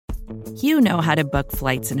You know how to book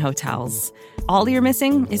flights and hotels. All you're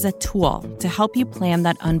missing is a tool to help you plan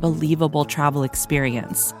that unbelievable travel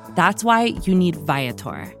experience. That's why you need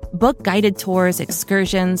Viator. Book guided tours,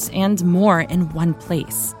 excursions, and more in one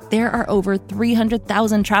place. There are over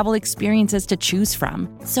 300,000 travel experiences to choose from,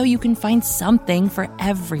 so you can find something for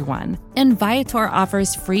everyone. And Viator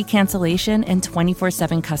offers free cancellation and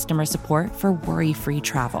 24/7 customer support for worry-free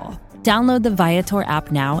travel. Download the Viator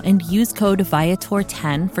app now and use code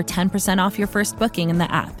Viator10 for 10% off your first booking in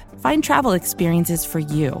the app. Find travel experiences for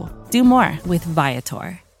you. Do more with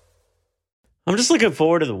Viator. I'm just looking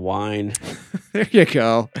forward to the wine. There you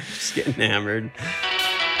go. Just getting hammered.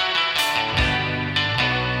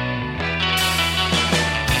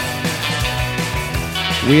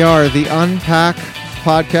 We are the UnPack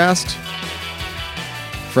Podcast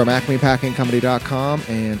from AcmePackingCompany.com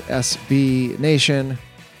and SB Nation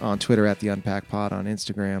on Twitter at the UnPack Pod, on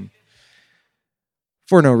Instagram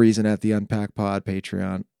for no reason at the UnPack Pod,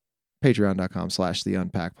 patreon.com/the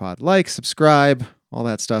UnPack Pod. Like, subscribe, all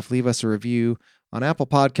that stuff. Leave us a review on Apple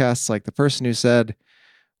Podcasts, like the person who said,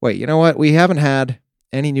 wait, you know what? We haven't had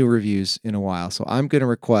any new reviews in a while, so I'm going to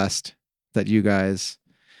request that you guys,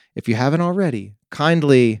 if you haven't already,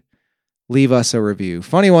 kindly leave us a review.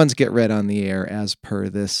 Funny ones get read on the air as per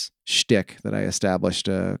this shtick that I established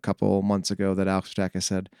a couple months ago that Alex Pataka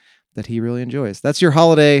said that he really enjoys. That's your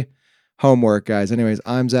holiday homework, guys. Anyways,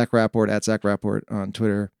 I'm Zach Rapport at Zach Rapport on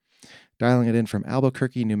Twitter, dialing it in from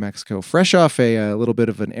Albuquerque, New Mexico, fresh off a little bit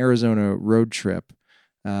of an Arizona road trip.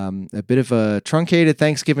 A bit of a truncated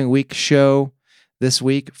Thanksgiving week show this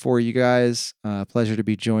week for you guys. Pleasure to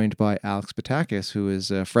be joined by Alex Patakis, who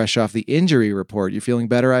is fresh off the injury report. You feeling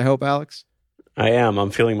better, I hope, Alex? I am.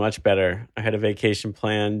 I'm feeling much better. I had a vacation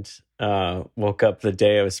planned. Woke up the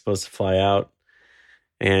day I was supposed to fly out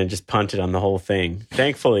and just punted on the whole thing.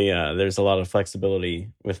 Thankfully, there's a lot of flexibility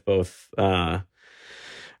with both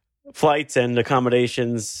flights and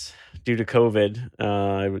accommodations due to COVID.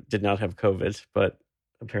 I did not have COVID, but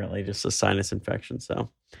apparently just a sinus infection. So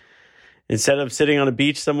instead of sitting on a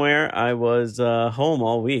beach somewhere, I was home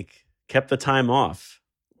all week. Kept the time off,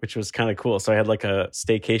 which was kind of cool. So I had like a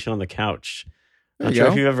staycation on the couch. Not sure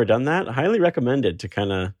if you've ever done that. Highly recommended to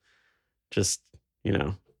kind of just,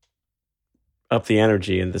 up the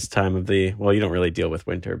energy in this time of the, well, you don't really deal with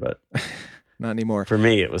winter, but not anymore. For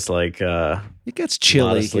me, it was like it gets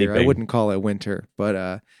chilly here. I wouldn't call it winter,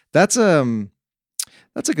 but that's a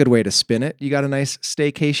good way to spin it. You got a nice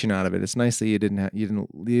staycation out of it. It's nice that you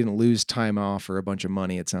didn't lose time off or a bunch of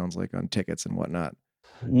money. It sounds like on tickets and whatnot.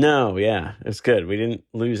 No, yeah, it's good. We didn't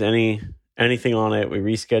lose anything on it. We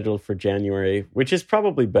rescheduled for January, which is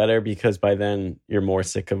probably better because by then you're more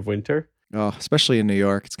sick of winter. Oh, especially in New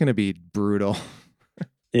York, it's going to be brutal.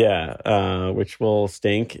 Yeah, which will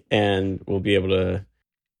stink, and we'll be able to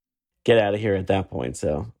get out of here at that point.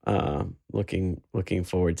 So, looking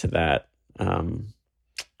forward to that. How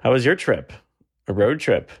was your trip? A road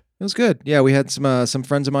trip? It was good. Yeah, we had some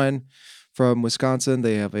friends of mine from Wisconsin.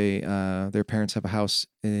 They have their parents have a house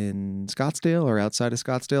in Scottsdale or outside of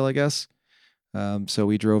Scottsdale, I guess. So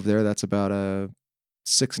we drove there. That's about a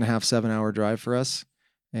 6.5, 7-hour drive for us,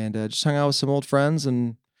 and just hung out with some old friends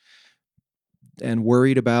and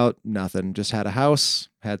worried about nothing. Just had a house,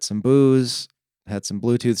 had some booze, had some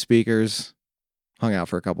Bluetooth speakers, hung out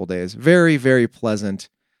for a couple days. Very, very pleasant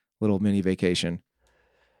little mini vacation.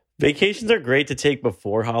 Vacations are great to take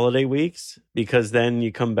before holiday weeks because then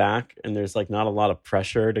you come back and there's like not a lot of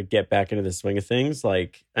pressure to get back into the swing of things.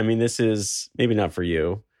 Like, I mean, this is maybe not for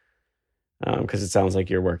you because it sounds like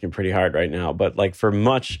you're working pretty hard right now, but like for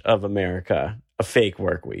much of America, a fake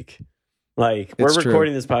work week. Like we're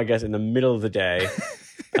recording this podcast in the middle of the day.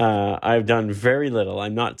 I've done very little.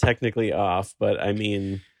 I'm not technically off, but I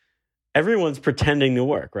mean, everyone's pretending to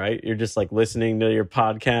work, right? You're just like listening to your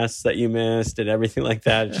podcasts that you missed and everything like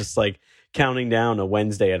that. It's just like counting down a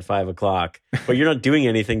Wednesday at 5:00, but you're not doing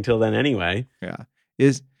anything till then anyway. Yeah.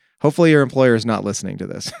 Hopefully your employer is not listening to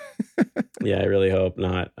this. Yeah, I really hope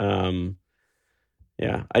not.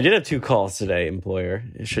 Yeah, I did have 2 calls today, employer.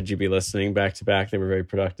 Should you be listening back to back? They were very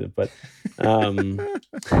productive, but and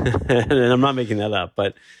I'm not making that up,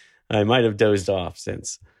 but I might have dozed off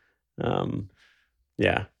since.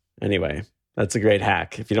 Yeah. Anyway, that's a great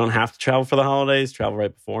hack. If you don't have to travel for the holidays, travel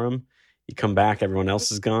right before them. You come back, everyone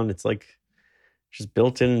else is gone. It's like just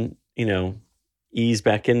built in, ease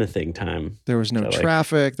back into thing time. There was no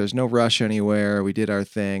traffic. There's no rush anywhere. We did our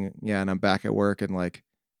thing. Yeah, and I'm back at work and like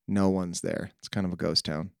no one's there. It's kind of a ghost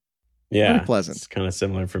town. Yeah. Very pleasant. It's kind of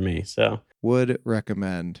similar for me. So would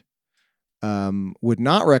recommend. Would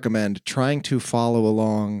not recommend trying to follow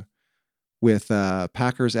along with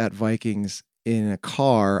Packers at Vikings in a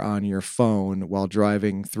car on your phone while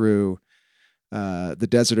driving through the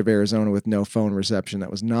desert of Arizona with no phone reception.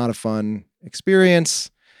 That was not a fun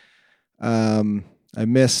experience. I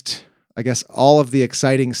missed, I guess, all of the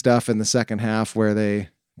exciting stuff in the second half where they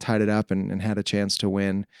tied it up and had a chance to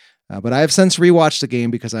win. But I have since rewatched the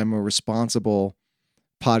game because I'm a responsible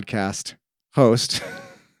podcast host.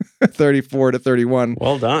 34-31.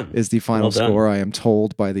 Well done. Is the final score, I am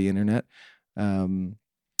told by the internet.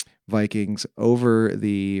 Vikings over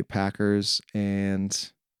the Packers,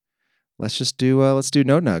 and let's do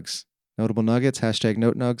Note Nugs. Notable Nuggets, hashtag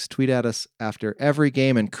Note Nugs. Tweet at us after every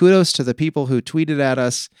game, and kudos to the people who tweeted at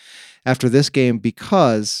us after this game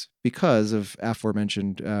because of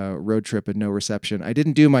aforementioned road trip and no reception. I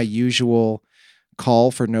didn't do my usual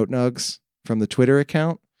call for Note Nugs from the Twitter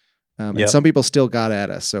account, and some people still got at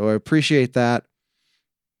us, so I appreciate that.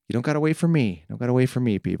 You don't got to wait for me. Don't got to wait for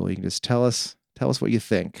me, people. You can just tell us what you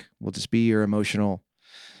think. We'll just be your emotional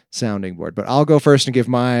sounding board. But I'll go first and give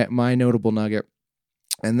my notable nugget.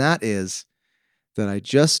 And that is that I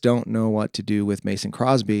just don't know what to do with Mason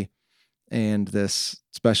Crosby and this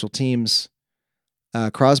special teams.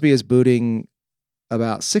 Crosby is booting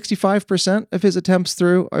about 65% of his attempts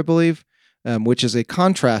through, I believe, which is a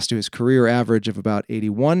contrast to his career average of about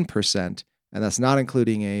 81%. And that's not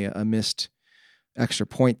including a missed extra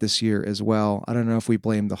point this year as well. I don't know if we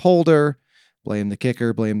blame the holder, blame the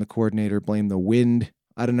kicker, blame the coordinator, blame the wind.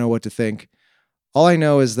 I don't know what to think. All I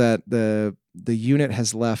know is that the unit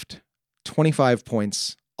has left 25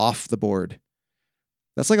 points off the board.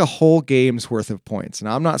 That's like a whole game's worth of points. And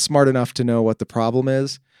I'm not smart enough to know what the problem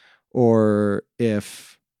is, or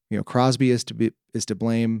if Crosby is to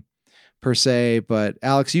blame per se. But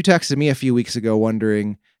Alex, you texted me a few weeks ago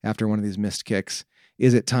wondering, after one of these missed kicks,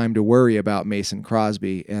 is it time to worry about Mason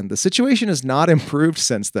Crosby? And the situation has not improved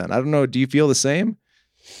since then. I don't know. Do you feel the same?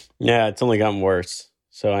 Yeah, it's only gotten worse.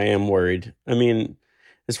 So I am worried. I mean,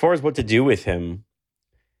 as far as what to do with him,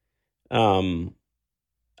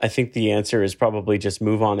 I think the answer is probably just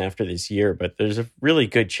move on after this year. But there's a really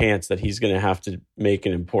good chance that he's going to have to make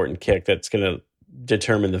an important kick that's going to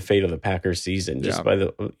determine the fate of the Packers season. Just by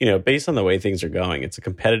based on the way things are going. It's a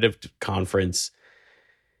competitive conference.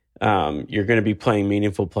 You're going to be playing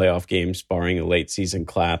meaningful playoff games, barring a late season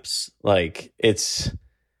collapse. Like, it's,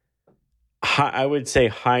 I would say,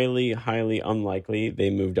 highly, highly unlikely they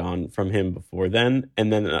moved on from him before then.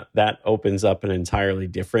 And then that opens up an entirely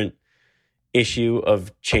different issue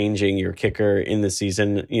of changing your kicker in the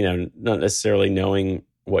season, not necessarily knowing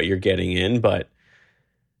what you're getting in, but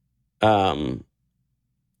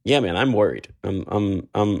yeah, man, I'm worried.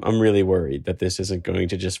 I'm really worried that this isn't going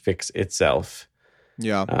to just fix itself.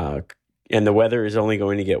 Yeah. And the weather is only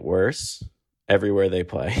going to get worse everywhere they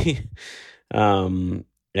play.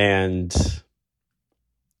 And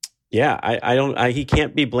yeah, he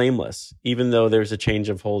can't be blameless, even though there's a change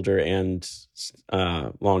of holder and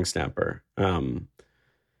long snapper.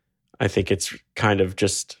 I think it's kind of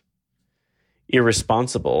just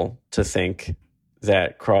irresponsible to think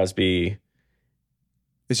that Crosby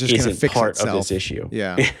it's just isn't fix part itself. Of this issue.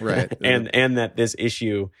 Yeah, right. and that this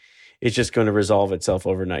issue is just going to resolve itself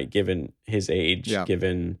overnight, given his age,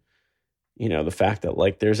 given the fact that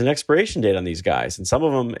like there's an expiration date on these guys, and some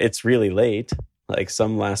of them it's really late. Like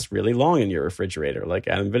some last really long in your refrigerator, like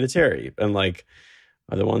Adam Vinatieri, and like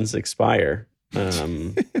other ones expire a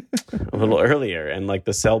little earlier, and like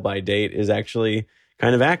the sell by date is actually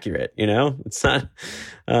kind of accurate. It's not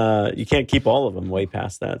you can't keep all of them way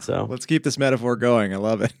past that. So let's keep this metaphor going. I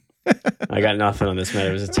love it. I got nothing on this metaphor.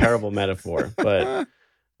 It was a terrible metaphor, but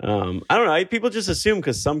I don't know. People just assume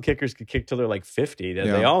because some kickers could kick till they're like 50 that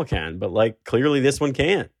they all can, but like clearly this one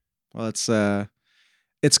can't. Well,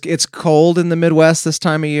 it's cold in the Midwest this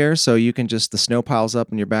time of year, so you can the snow piles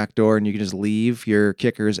up in your back door, and you can just leave your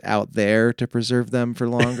kickers out there to preserve them for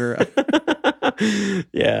longer.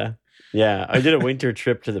 Yeah. I did a winter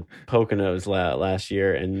trip to the Poconos last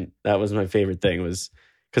year, and that was my favorite thing. Was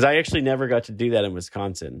because I actually never got to do that in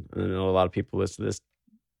Wisconsin. I know a lot of people listen to this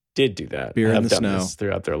did do that. Beer in the done snow this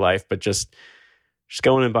throughout their life, but just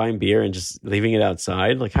going and buying beer and just leaving it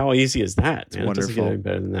outside. Like, how easy is that? It's man? wonderful. It doesn't get any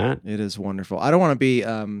better than that. It is wonderful. I don't want to be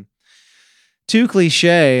too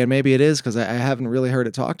cliche, and maybe it is because I haven't really heard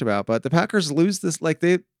it talked about, but the Packers lose this,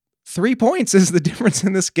 3 points is the difference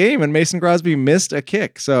in this game, and Mason Crosby missed a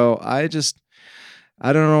kick. So I don't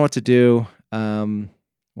know what to do. Want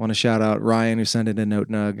to shout out Ryan, who sent in a note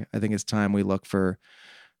nug. I think it's time we look for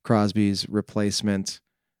Crosby's replacement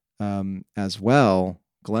as well.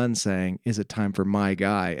 Glenn saying, is it time for my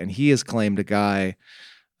guy? And he has claimed a guy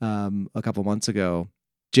a couple months ago,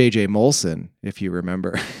 JJ Molson, if you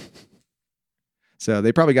remember. So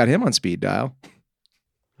they probably got him on speed dial.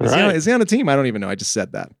 Is he on a team? I don't even know. I just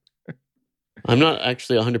said that. I'm not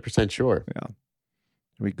actually 100% sure. Yeah.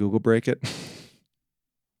 Can we Google break it?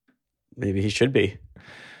 Maybe he should be.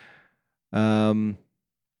 Yeah.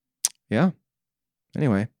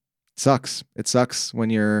 Anyway, sucks. It sucks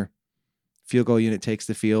when your field goal unit takes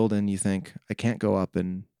the field and you think, I can't go up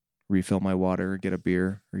and refill my water or get a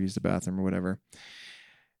beer or use the bathroom or whatever.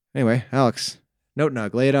 Anyway, Alex, note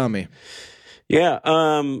nug, lay it on me. Yeah.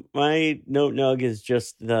 My note nug is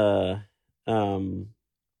just the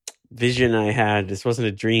vision I had. This wasn't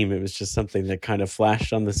a dream. It was just something that kind of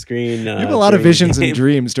flashed on the screen. You have a lot of visions and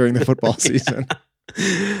dreams during the football season.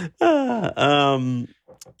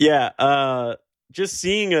 Just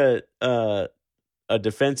seeing a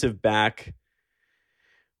defensive back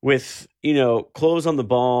with, clothes on the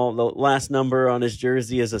ball. The last number on his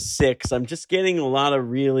jersey is a 6. I'm just getting a lot of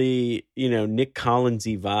really, Nick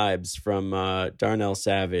Collins-y vibes from Darnell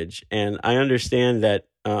Savage. And I understand that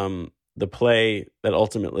the play that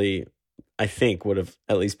ultimately, I think, would have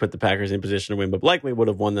at least put the Packers in position to win, but likely would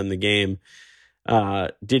have won them the game,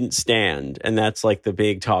 didn't stand. And that's like the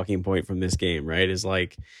big talking point from this game, right? Is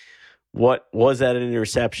like, what was that an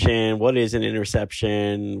interception? What is an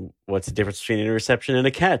interception? What's the difference between an interception and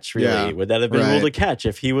a catch, really? Yeah, would that have been ruled a catch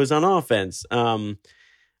if he was on offense? I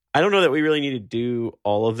don't know that we really need to do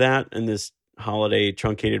all of that in this holiday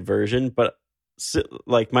truncated version, but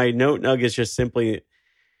like my note nug is just simply,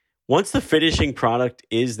 once the finishing product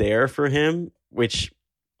is there for him, which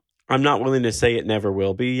I'm not willing to say it never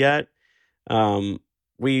will be yet,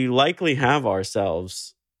 we likely have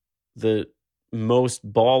ourselves the most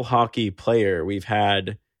ball hockey player we've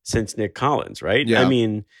had since Nick Collins, right? Yeah. I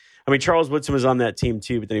mean, Charles Woodson was on that team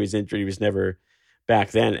too, but then he was injured. He was never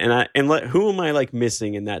back then. Who am I like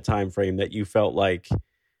missing in that time frame that you felt like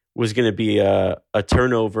was going to be a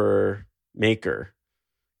turnover maker,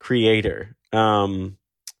 creator? No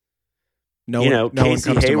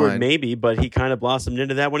Casey one Hayward maybe, but he kind of blossomed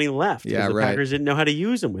into that when he left. Yeah, the Packers didn't know how to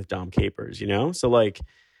use him with Dom Capers, So like,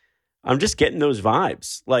 I'm just getting those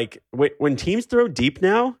vibes. Like when teams throw deep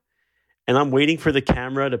now, and I'm waiting for the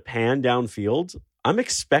camera to pan downfield, I'm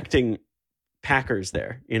expecting Packers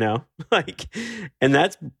there, and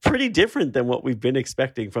that's pretty different than what we've been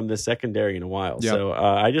expecting from the secondary in a while. Yep. So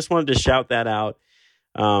I just wanted to shout that out.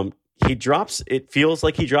 It feels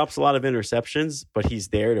like he drops a lot of interceptions, but he's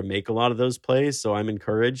there to make a lot of those plays. So I'm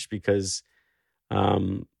encouraged because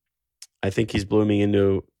I think he's blooming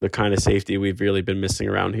into the kind of safety we've really been missing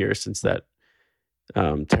around here since that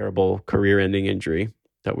terrible career-ending injury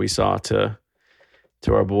that we saw to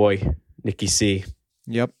our boy, Nicky C.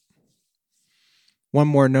 Yep. One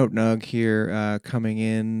more note nug here coming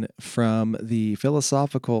in from the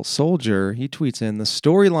Philosophical Soldier. He tweets in, the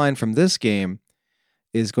storyline from this game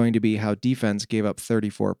is going to be how defense gave up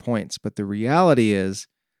 34 points. But the reality is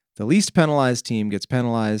the least penalized team gets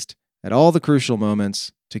penalized at all the crucial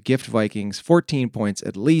moments to gift Vikings 14 points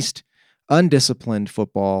at least. Undisciplined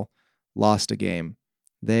football lost a game.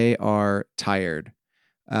 They are tired.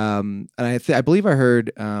 And I believe I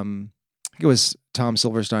heard, I think it was Tom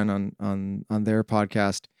Silverstein on their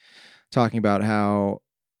podcast talking about how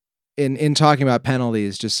in talking about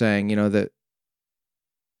penalties, just saying, that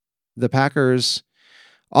the Packers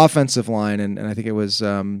offensive line, and I think it was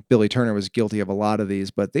Billy Turner was guilty of a lot of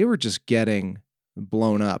these, but they were just getting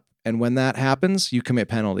blown up. And when that happens, you commit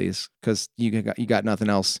penalties because you got nothing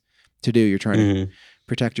else to do. You're trying to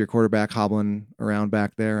protect your quarterback hobbling around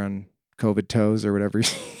back there on COVID toes or whatever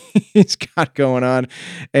he's got going on.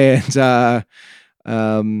 And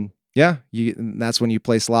that's when you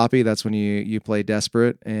play sloppy. That's when you play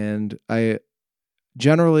desperate. And I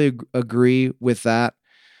generally agree with that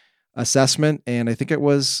assessment. And I think it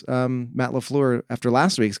was Matt LaFleur after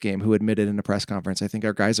last week's game who admitted in a press conference, I think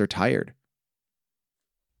our guys are tired.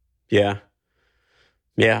 Yeah.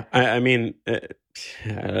 Yeah. I mean, I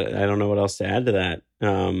don't know what else to add to that.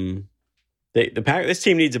 This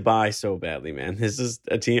team needs a bye so badly, man. This is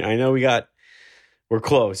a team. I know we're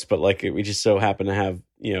close, but like we just so happen to have,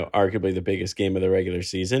 arguably the biggest game of the regular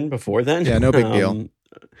season before then. Yeah, no big deal.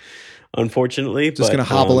 Unfortunately, just going to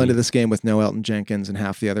hobble into this game with no Elton Jenkins and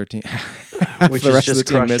half the other team, which is just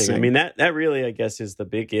crushing. Missing. I mean, that really, I guess, is the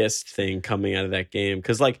biggest thing coming out of that game.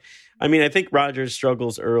 Because, I think Rodgers'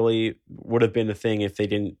 struggles early would have been a thing if they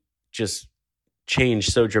didn't just change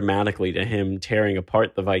so dramatically to him tearing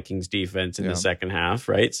apart the Vikings defense in the second half,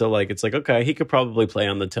 right? So, it's like, okay, he could probably play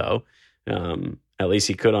on the toe. At least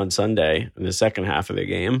he could on Sunday in the second half of the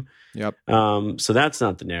game. Yep. So that's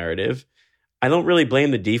not the narrative. I don't really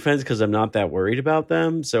blame the defense because I'm not that worried about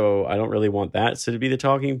them. So I don't really want that to be the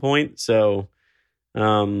talking point. So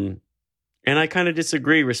And I kind of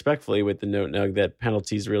disagree respectfully with the note nug that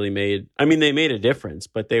penalties really made. I mean, they made a difference,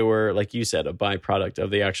 but they were, like you said, a byproduct of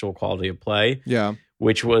the actual quality of play. Yeah.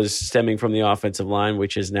 Which was stemming from the offensive line,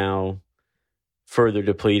 which is now further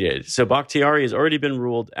depleted. So Bakhtiari has already been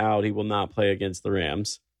ruled out. He will not play against the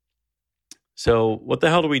Rams. So what the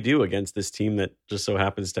hell do we do against this team that just so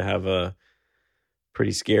happens to have a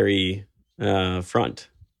pretty scary front?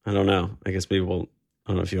 I don't know. I guess maybe we'll, I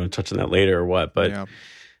don't know if you want to touch on that later or what, but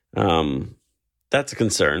that's a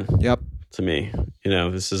concern. Yep. To me.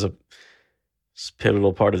 This is a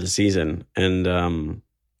pivotal part of the season. And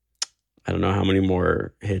I don't know how many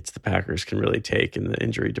more hits the Packers can really take in the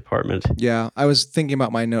injury department. Yeah. I was thinking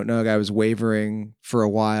about my note nug. I was wavering for a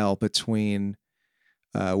while between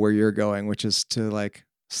where you're going, which is to like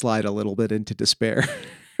slide a little bit into despair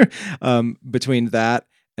between that.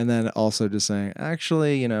 And then also just saying,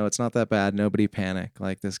 actually, it's not that bad. Nobody panic.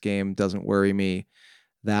 Like, this game doesn't worry me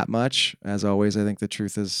that much. As always, I think the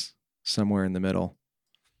truth is somewhere in the middle.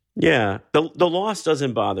 Yeah. The loss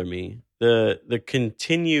doesn't bother me. The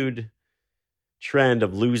continued trend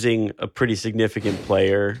of losing a pretty significant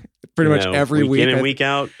player pretty much every week in and week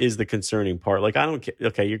out is the concerning part. Like, I don't care.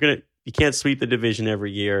 Okay, you can't sweep the division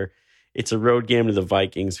every year. It's a road game to the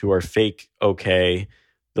Vikings, who are fake okay.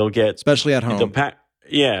 They'll get, especially at home.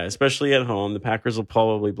 Especially at home. The Packers will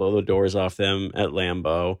probably blow the doors off them at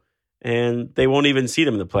Lambeau, and they won't even see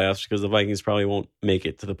them in the playoffs because the Vikings probably won't make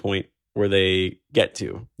it to the point where they get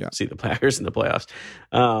to see the Packers in the playoffs.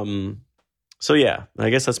 So yeah,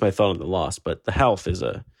 I guess that's my thought on the loss. But the health is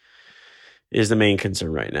the main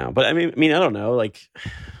concern right now. But I mean, I don't know. Like,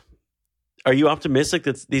 are you optimistic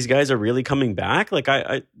that these guys are really coming back? Like,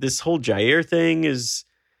 I this whole Jair thing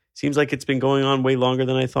seems like it's been going on way longer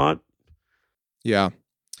than I thought. Yeah.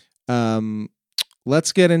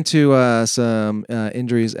 Let's get into some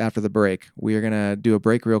injuries after the break. We are gonna do a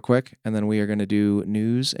break real quick, and then we are gonna do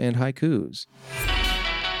news and haikus.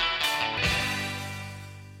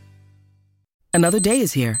 Another day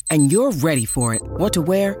is here, and you're ready for it. What to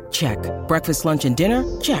wear? Check. Breakfast, lunch, and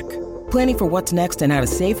dinner? Check. Planning for what's next and how to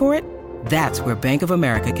save for it? That's where Bank of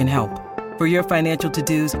America can help. For your financial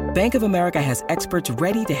to-dos, Bank of America has experts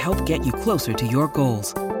ready to help get you closer to your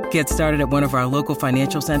goals. Get started at one of our local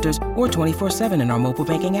financial centers or 24/7 in our mobile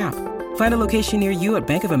banking app. Find a location near you at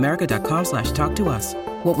bankofamerica.com/talktous.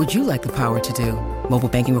 What would you like the power to do? Mobile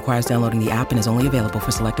banking requires downloading the app and is only available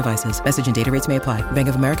for select devices. Message and data rates may apply. Bank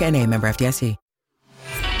of America NA, member FDIC.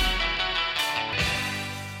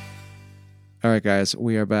 All right, guys,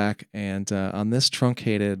 we are back. And on this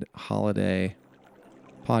truncated holiday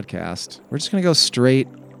podcast, we're just going to go straight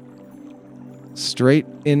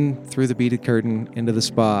in through the beaded curtain into the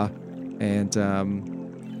spa. And I'm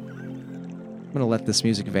going to let this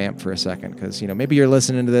music vamp for a second because, maybe you're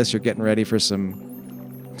listening to this, you're getting ready for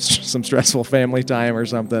some stressful family time or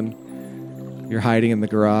something. You're hiding in the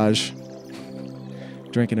garage,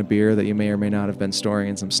 drinking a beer that you may or may not have been storing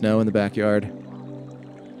in some snow in the backyard.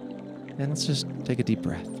 And let's just take a deep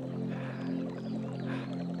breath.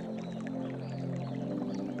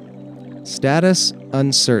 Status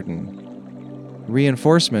uncertain.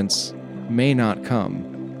 Reinforcements may not come.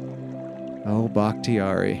 Oh,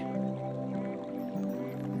 Bakhtiari.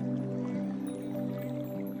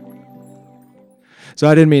 So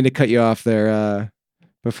I didn't mean to cut you off there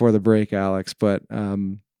before the break, Alex, but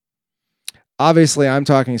obviously I'm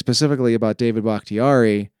talking specifically about David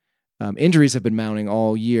Bakhtiari. Injuries have been mounting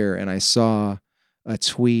all year, and I saw a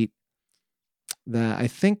tweet that I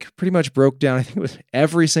think pretty much broke down. I think it was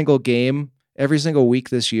every single game, every single week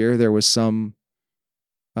this year, there was some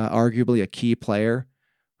arguably a key player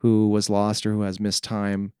who was lost or who has missed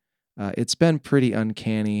time. It's been pretty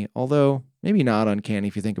uncanny, although maybe not uncanny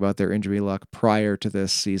if you think about their injury luck prior to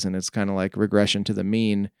this season. It's kind of like regression to the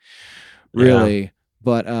mean, really. Yeah.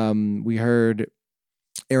 But we heard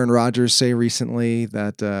Aaron Rodgers say recently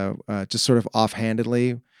that just sort of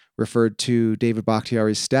offhandedly referred to David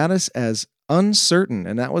Bakhtiari's status as uncertain.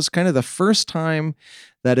 And that was kind of the first time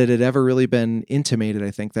that it had ever really been intimated,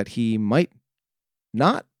 I think, that he might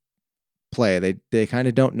not play. They kind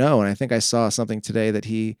of don't know. And I think I saw something today that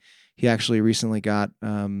he actually recently got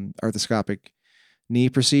arthroscopic knee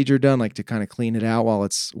procedure done, like to kind of clean it out while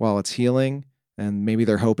it's healing. And maybe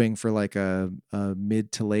they're hoping for like a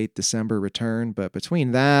mid to late December return. But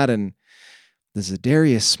between that and the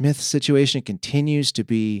Zadarius Smith situation continues to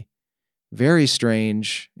be very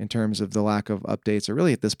strange in terms of the lack of updates, or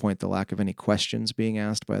really at this point, the lack of any questions being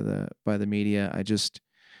asked by the media. I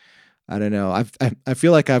don't know. I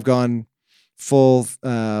feel like I've gone full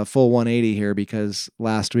 180 here, because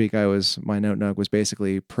last week my note nug was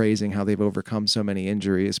basically praising how they've overcome so many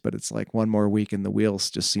injuries, but it's like one more week and the wheels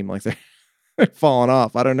just seem like falling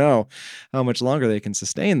off. I don't know how much longer they can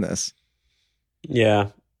sustain this. Yeah.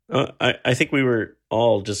 I think we were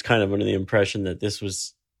all just kind of under the impression that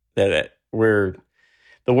the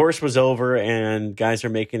worst was over and guys are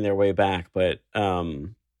making their way back. But I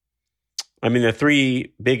mean, the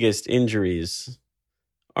three biggest injuries,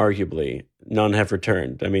 arguably, none have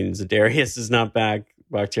returned. I mean, Za'Darius is not back,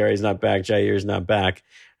 Bakhtiari is not back, Jair is not back,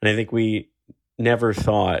 and I think we never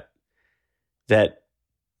thought that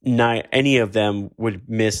not any of them would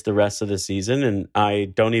miss the rest of the season. And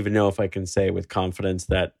I don't even know if I can say with confidence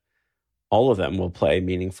that all of them will play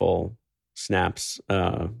meaningful snaps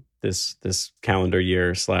this calendar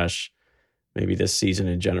year / maybe this season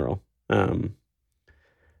in general.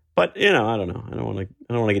 But I don't know. I don't want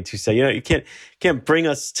to get too sad. You can't bring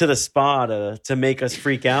us to the spa to make us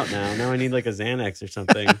freak out now. Now I need like a Xanax or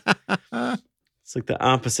something. It's like the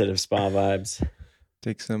opposite of spa vibes.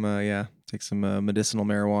 Take some medicinal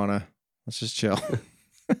marijuana. Let's just chill.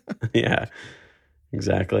 Yeah,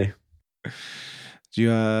 exactly. Do you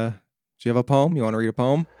have a poem? You want to read a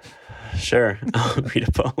poem? Sure, I'll read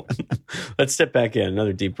a poem. Let's step back in.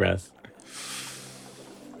 Another deep breath.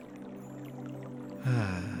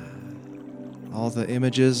 All the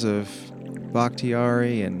images of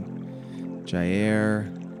Bakhtiari and Jair,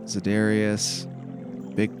 Za'Darius,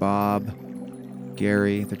 Big Bob,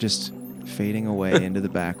 Gary, they're just fading away into the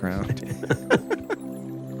background.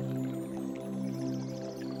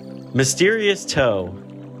 Mysterious toe.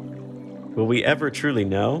 Will we ever truly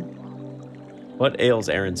know? What ails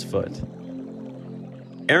Aaron's foot?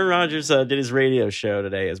 Aaron Rodgers did his radio show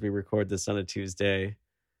today as we record this on a Tuesday.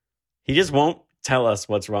 He just won't tell us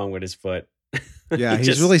what's wrong with his foot. Yeah,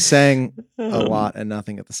 he's really saying a lot and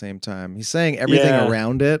nothing at the same time. He's saying everything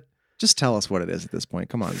around it. Just tell us what it is at this point.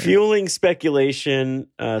 Come on, man. Fueling speculation.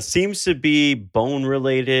 Seems to be bone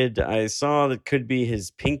related. I saw that could be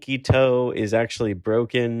his pinky toe is actually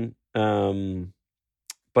broken,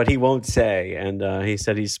 but he won't say. And he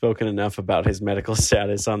said he's spoken enough about his medical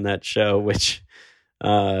status on that show, which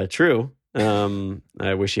true.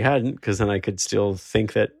 I wish he hadn't, because then I could still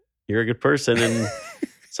think that you're a good person and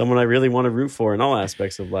someone I really want to root for in all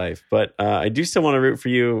aspects of life. But I do still want to root for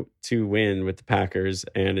you to win with the Packers.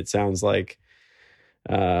 And it sounds like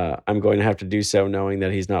I'm going to have to do so knowing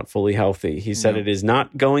that he's not fully healthy. He said it is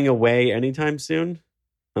not going away anytime soon.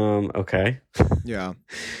 Okay. Yeah.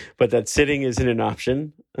 But that sitting isn't an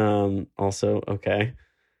option. Also, okay.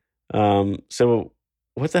 So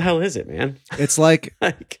what the hell is it, man? It's like,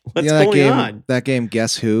 what's going on? That game,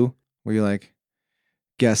 Guess Who, where you like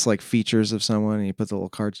guess like features of someone and you put the little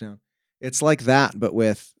cards down. It's like that, but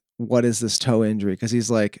with what is this toe injury? Because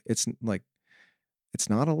he's like, it's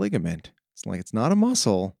not a ligament. It's like, it's not a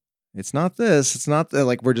muscle. It's not this. It's not that.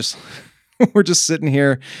 Like, we're just sitting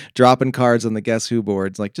here dropping cards on the Guess Who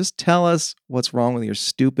boards. Like, just tell us what's wrong with your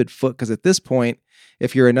stupid foot. Because at this point,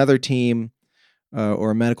 if you're another team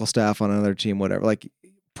or a medical staff on another team, whatever, like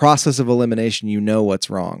process of elimination, you know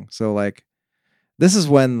what's wrong. So like, this is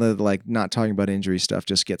when the like not talking about injury stuff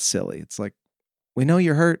just gets silly. It's like, we know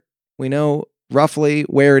you're hurt. We know roughly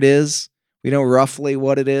where it is. We know roughly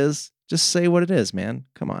what it is. Just say what it is, man.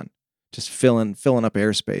 Come on. Just filling up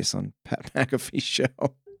airspace on Pat McAfee's show.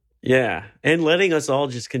 Yeah. And letting us all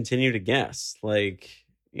just continue to guess. Like,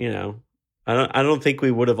 I don't think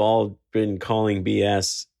we would have all been calling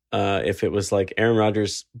BS if it was like Aaron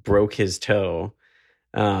Rodgers broke his toe.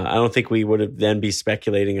 I don't think we would have then be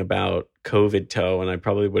speculating about COVID toe, and I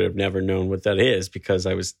probably would have never known what that is because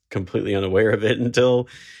I was completely unaware of it until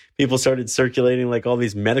people started circulating like all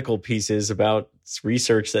these medical pieces about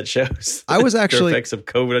research that shows I was actually effects of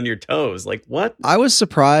COVID on your toes. Like, what? I was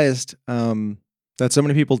surprised that so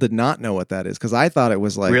many people did not know what that is, because I thought it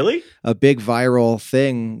was like really a big viral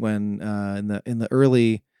thing when in the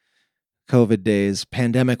early COVID days,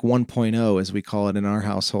 pandemic 1.0, as we call it in our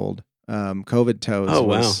household. COVID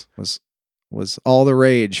toes was all the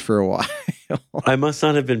rage for a while. I must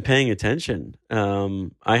not have been paying attention.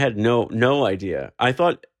 I had no idea. I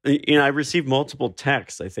thought, I received multiple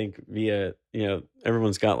texts, I think via,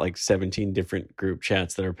 everyone's got like 17 different group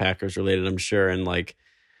chats that are Packers related, I'm sure. And like,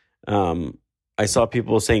 I saw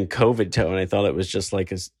people saying COVID toe and I thought it was just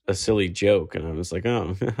like a silly joke. And I was like,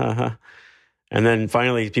 oh, and then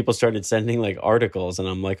finally people started sending like articles and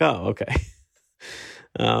I'm like, oh, okay.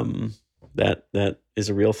 That is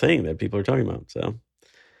a real thing that people are talking about. So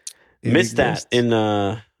missed that in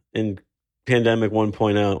pandemic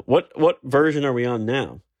 1.0. What version are we on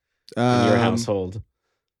now in your household?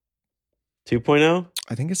 2.0?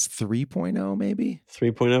 I think it's 3.0 maybe.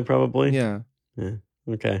 3.0 probably. Yeah.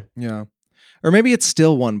 Okay. Yeah. Or maybe it's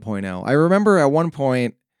still 1.0. I remember at one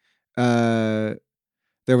point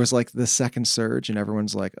there was like the second surge, and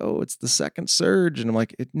everyone's like, "Oh, it's the second surge," and I'm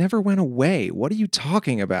like, "It never went away. What are you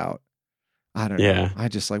talking about?" I don't know. I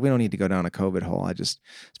just like, we don't need to go down a COVID hole.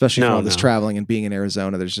 Especially for all this traveling and being in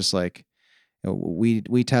Arizona, there's just like, we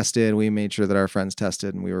tested, we made sure that our friends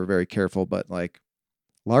tested, and we were very careful. But like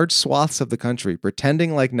large swaths of the country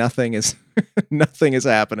pretending like nothing is nothing is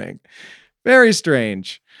happening. Very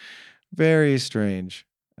strange. Very strange.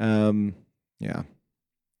 Yeah.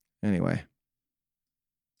 Anyway,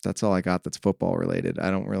 that's all I got that's football related.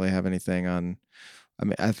 I don't really have anything on. I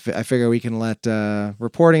mean, I figure we can let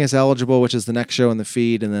Reporting is Eligible, which is the next show in the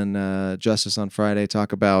feed, and then Justice on Friday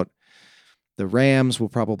talk about the Rams. We'll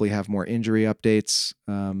probably have more injury updates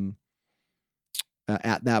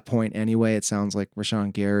at that point anyway. It sounds like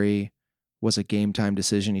Rashawn Gary was a game time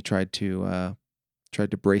decision. He tried to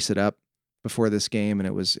brace it up before this game, and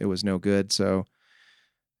it was no good. So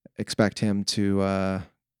expect him to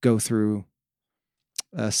go through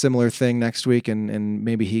a similar thing next week, and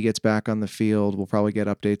maybe he gets back on the field. We'll probably get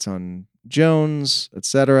updates on Jones,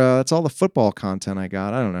 etc. That's all the football content I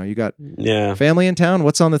got. I don't know. You got family in town?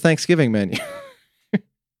 What's on the Thanksgiving menu?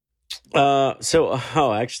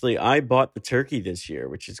 Actually, I bought the turkey this year,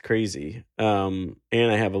 which is crazy. And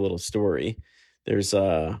I have a little story. There's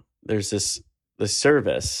this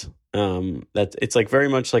service that it's like very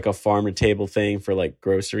much like a farm to table thing for like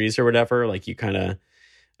groceries or whatever. Like you kind of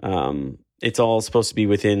it's all supposed to be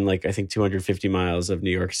within like I think 250 miles of New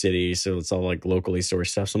York City, so it's all like locally sourced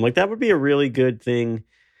stuff. So I'm like, that would be a really good thing,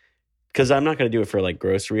 because I'm not going to do it for like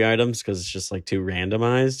grocery items because it's just like too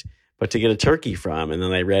randomized. But to get a turkey from, and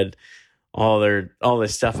then I read all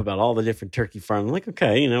this stuff about all the different turkey farms. I'm like,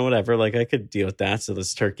 okay, whatever. Like I could deal with that. So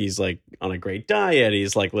this turkey's like on a great diet.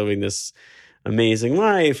 He's like living this amazing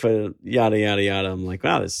life, yada yada yada. I'm like,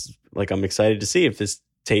 wow, this like I'm excited to see if this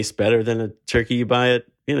tastes better than a turkey you buy at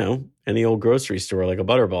any old grocery store, like a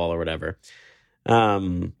Butterball or whatever.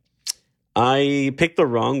 I picked the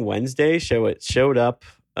wrong Wednesday. It showed up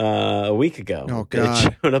a week ago. Oh God!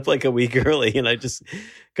 It showed up like a week early, and I just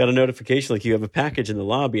got a notification like you have a package in the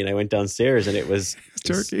lobby. And I went downstairs, and it was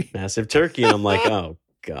turkey, massive turkey, and I'm like, oh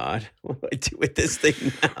God, what do I do with this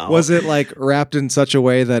thing now? Was it like wrapped in such a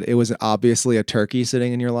way that it was obviously a turkey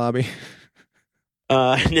sitting in your lobby?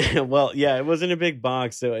 Well, yeah, it wasn't a big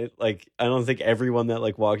box, so I don't think everyone that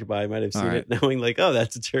like walked by might have seen it, knowing like, oh,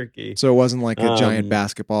 that's a turkey. So it wasn't like a giant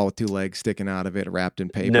basketball with two legs sticking out of it, wrapped in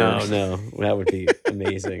paper. No, that would be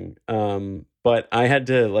amazing. But I had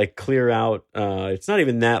to like clear out. It's not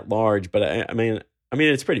even that large, but I mean,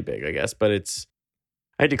 it's pretty big, I guess. But I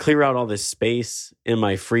had to clear out all this space in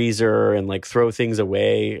my freezer and like throw things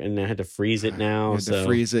away, and I had to freeze it now. You had to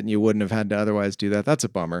freeze it, and you wouldn't have had to otherwise do that. That's a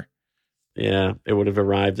bummer. Yeah, it would have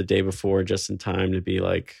arrived the day before just in time to be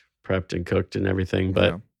like prepped and cooked and everything.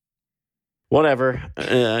 But whatever.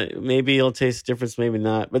 Maybe it'll taste a difference, maybe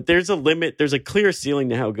not. But there's a limit. There's a clear ceiling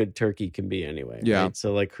to how good turkey can be anyway. Yeah. Right?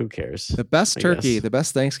 So like, who cares? The best turkey, the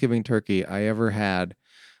best Thanksgiving turkey I ever had,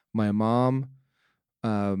 my mom,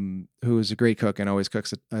 who is a great cook and always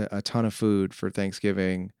cooks a ton of food for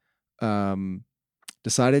Thanksgiving,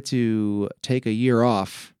 decided to take a year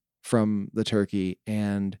off from the turkey.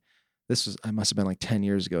 And I must have been like 10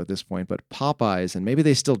 years ago at this point, but Popeyes, and maybe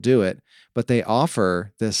they still do it, but they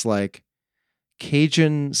offer this like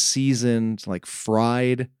Cajun seasoned, like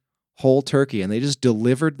fried whole turkey. And they just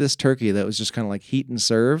delivered this turkey that was just kind of like heat and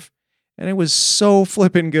serve. And it was so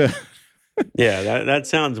flipping good. Yeah, that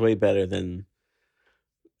sounds way better than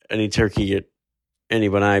any turkey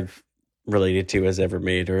anyone I've related to has ever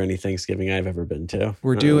made, or any Thanksgiving I've ever been to.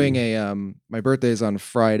 We're doing my birthday is on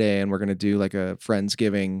Friday, and we're going to do like a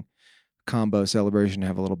Friendsgiving combo celebration,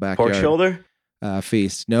 have a little backyard pork shoulder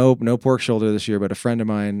feast. No pork shoulder this year, but a friend of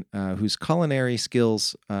mine whose culinary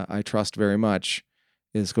skills I trust very much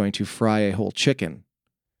is going to fry a whole chicken.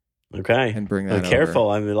 Okay, and bring that.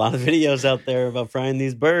 Careful! I mean, a lot of videos out there about frying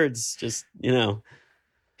these birds. Just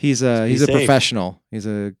he's a professional. He's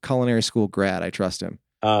a culinary school grad. I trust him.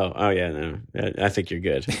 Oh yeah, no, I think you're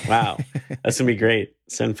good. Wow, that's gonna be great.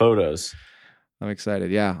 Send photos. I'm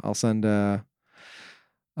excited. Yeah, I'll send.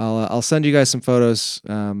 I'll send you guys some photos.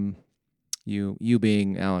 You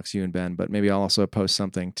being Alex, you and Ben, but maybe I'll also post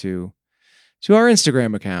something to our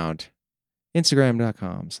Instagram account,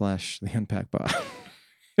 Instagram.com/UnPackPod.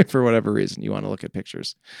 If for whatever reason you want to look at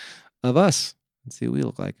pictures of us and see what we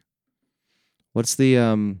look like. What's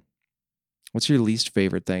your least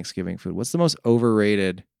favorite Thanksgiving food? What's the most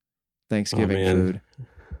overrated Thanksgiving food?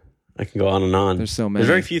 I can go on and on. There's so many. There's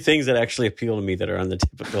very few things that actually appeal to me that are on the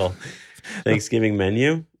typical Thanksgiving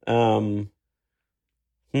menu.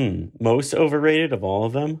 Most overrated of all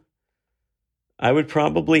of them, I would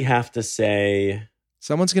probably have to say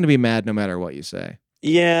Someone's going to be mad no matter what you say.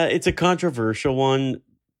 Yeah, it's a controversial one,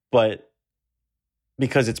 but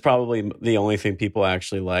because it's probably the only thing people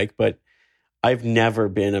actually like. But I've never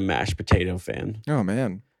been a mashed potato fan. Oh,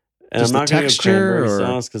 man. And Just I'm not going to go cranberry or...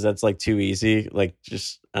 sauce because that's like too easy. Like,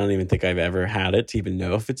 just I don't even think I've ever had it to even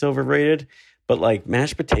know if it's overrated. But like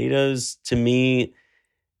mashed potatoes to me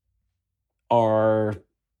are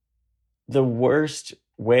the worst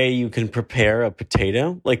way you can prepare a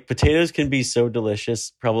potato. Like potatoes can be so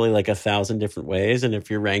delicious, probably like 1,000 different ways. And if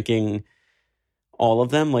you're ranking all of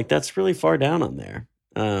them, like that's really far down on there.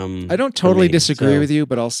 I don't totally disagree with you,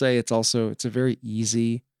 but I'll say it's a very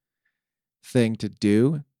easy thing to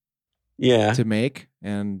do. Yeah. To make.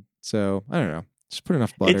 And so, I don't know. Just put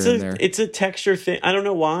enough butter in there. It's a texture thing. I don't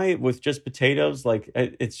know why with just potatoes. Like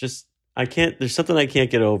it's just, I can't, there's something I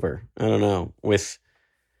can't get over. I don't know with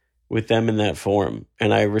them in that form.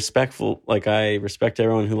 And I respect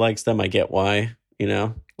everyone who likes them. I get why,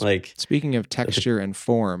 like. Speaking of texture and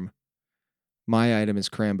form, my item is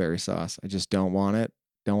cranberry sauce. I just don't want it.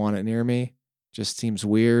 Don't want it near me. Just seems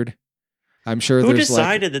weird. I'm sure who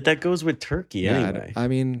decided that goes with turkey anyway? I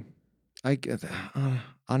mean, I get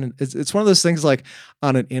it's one of those things like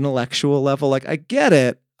on an intellectual level, like I get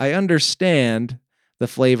it. I understand the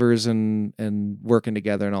flavors and working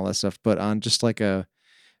together and all that stuff, but on just like a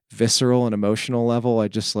visceral and emotional level, I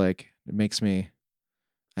just like, it makes me,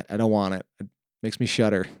 I don't want it. It makes me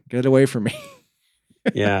shudder. Get it away from me.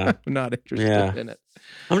 Yeah. I'm not interested in it.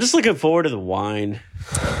 I'm just looking forward to the wine.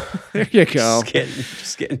 There you go.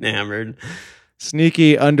 Just getting hammered.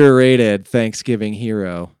 Sneaky underrated Thanksgiving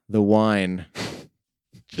hero, the wine.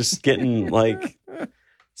 Just getting like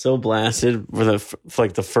so blasted for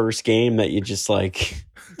the first game that you just like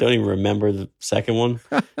don't even remember the second one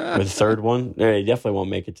or the third one. No, you definitely won't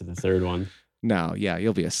make it to the third one. No, yeah,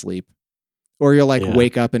 you'll be asleep. Or you'll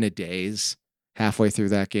wake up in a daze halfway through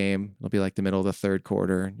that game. It'll be like the middle of the third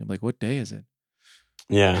quarter. And you're like, what day is it?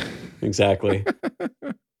 Yeah, exactly.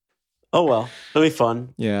 Oh, well, it'll be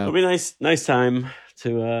fun. Yeah. It'll be nice time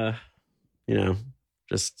to,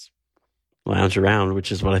 just lounge around,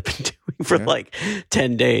 which is what I've been doing for like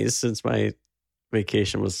 10 days since my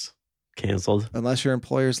vacation was canceled. Unless your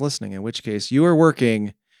employer's listening, in which case you are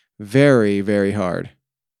working very, very hard.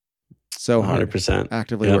 So hard. 100%.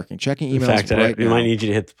 Actively working. Checking emails. In fact, right we might need you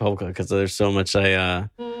to hit the polka because there's so much I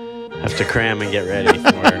have to cram and get ready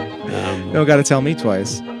for. No, got to tell me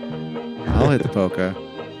twice. I'll hit the polka.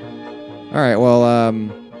 All right. Well,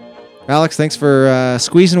 Alex, thanks for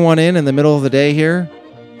squeezing one in the middle of the day here,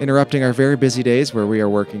 interrupting our very busy days where we are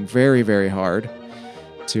working very, very hard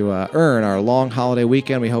to earn our long holiday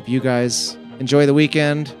weekend. We hope you guys enjoy the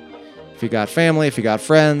weekend. If you got family, if you got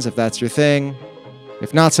friends, if that's your thing,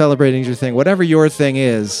 if not celebrating your thing, whatever your thing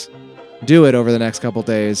is, do it over the next couple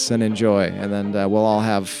days and enjoy. And then we'll all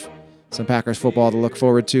have some Packers football to look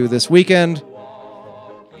forward to this weekend.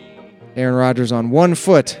 Aaron Rodgers on one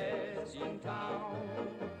foot,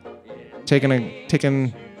 taking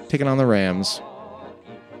on the Rams.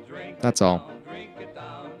 That's all.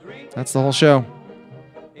 That's the whole show.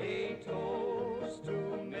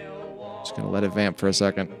 Just gonna let it vamp for a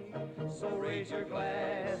second.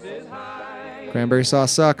 Cranberry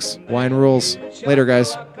sauce sucks. Wine rules. Later,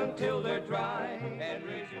 guys.